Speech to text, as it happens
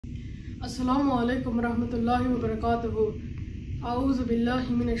Assalamu alaikum warahmatullahi wabarakatuh. A'udhu billahi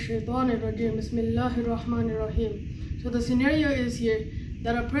minash shaitanir rajim. Bismillahir rahmanir rahim. So the scenario is here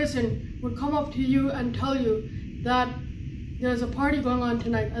that a person would come up to you and tell you that there's a party going on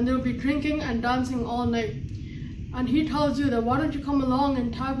tonight and they'll be drinking and dancing all night. And he tells you that why don't you come along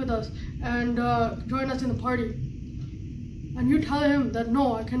and tag with us and join us in the party. And you tell him that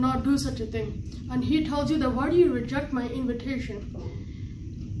no, I cannot do such a thing. And he tells you that why do you reject my invitation?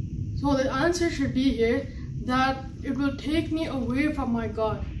 So the answer should be here that it will take me away from my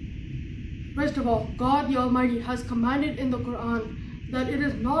God. First of all, God the Almighty has commanded in the Quran that it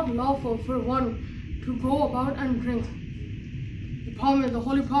is not lawful for one to go about and drink. The Prophet, the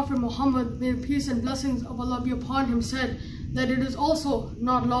Holy Prophet Muhammad, may peace and blessings of Allah be upon him, said that it is also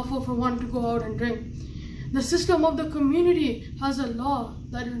not lawful for one to go out and drink. The system of the community has a law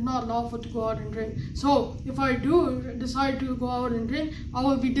that it is not lawful to go out and drink. So if I do decide to go out and drink, I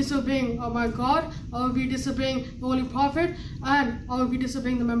will be disobeying my God, I will be disobeying the Holy Prophet, and I will be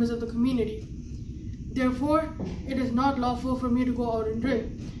disobeying the members of the community. Therefore, it is not lawful for me to go out and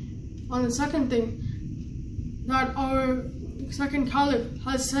drink. On the second thing, that our second Caliph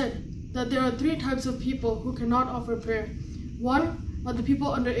has said that there are three types of people who cannot offer prayer. One are the people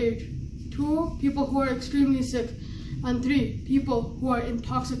underage. Two, people who are extremely sick. And three, people who are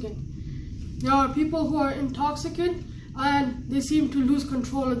intoxicant. There are people who are intoxicant and they seem to lose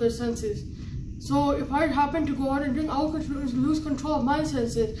control of their senses. So if I happen to go out and drink, I will lose control of my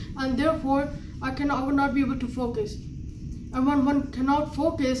senses, and therefore I would not be able to focus. And when one cannot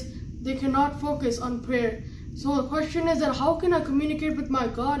focus, they cannot focus on prayer. So the question is that how can I communicate with my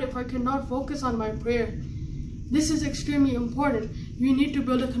God if I cannot focus on my prayer? This is extremely important. You need to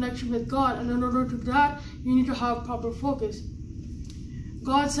build a connection with God, and in order to do that, you need to have proper focus.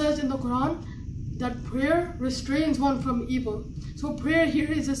 God says in the Quran that prayer restrains one from evil. So prayer here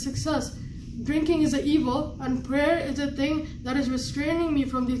is a success. Drinking is an evil, and prayer is a thing that is restraining me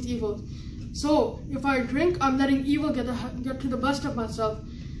from these evils. So if I drink, I'm letting evil get to the best of myself.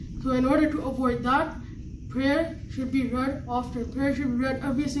 So in order to avoid that, prayer should be read often. Prayer should be read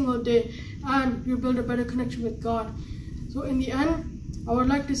every single day, and you build a better connection with God. So in the end, I would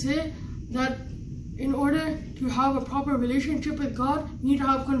like to say that in order to have a proper relationship with God, you need to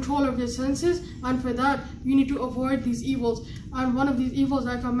have control of your senses, and for that, you need to avoid these evils. And one of these evils,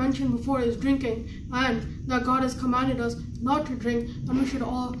 like I mentioned before, is drinking, and that God has commanded us not to drink, and we should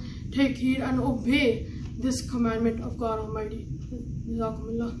all take heed and obey this commandment of God Almighty.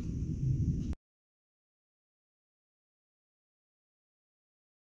 Jazakumullah.